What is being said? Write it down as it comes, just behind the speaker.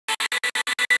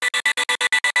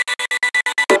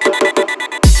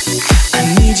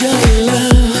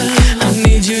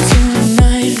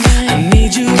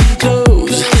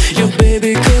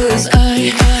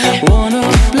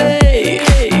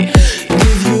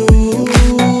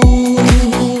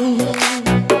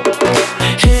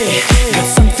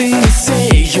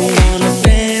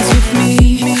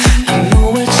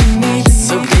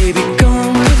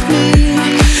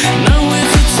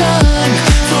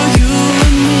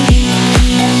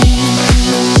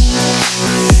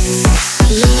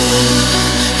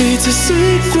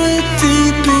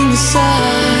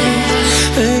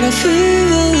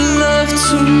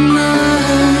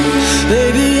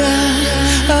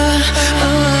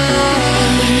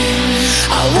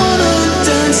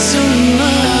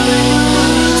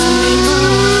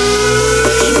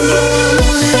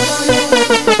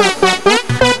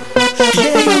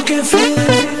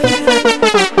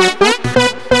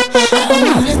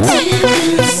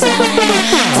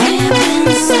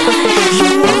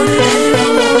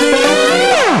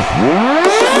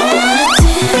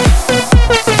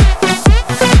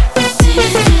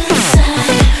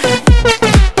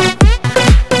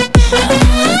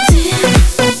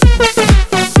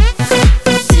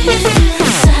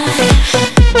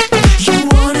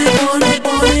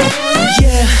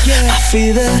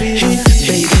Feel the heat,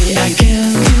 baby, I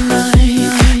can't deny.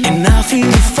 And I feel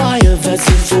the fire that's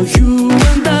in for you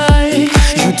and I.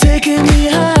 You're taking me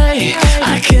high,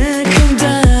 I can't come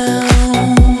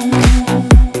down.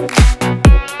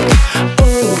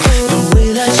 Oh, the way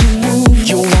that you move,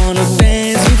 you wanna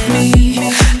dance with me.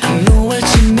 I know what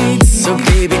you need, so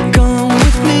baby, come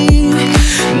with me.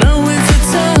 Now is the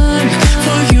time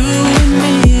for you and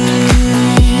me.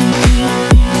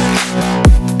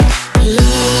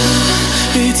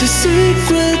 It's a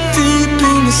secret deep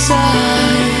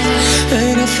inside,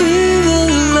 and I feel the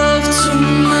love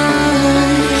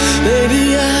tonight. Baby,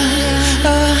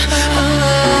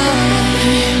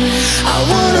 I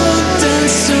wanna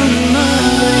dance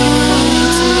tonight.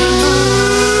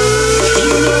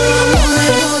 You know I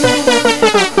want it.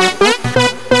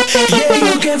 Yeah,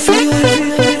 you can feel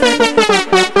it.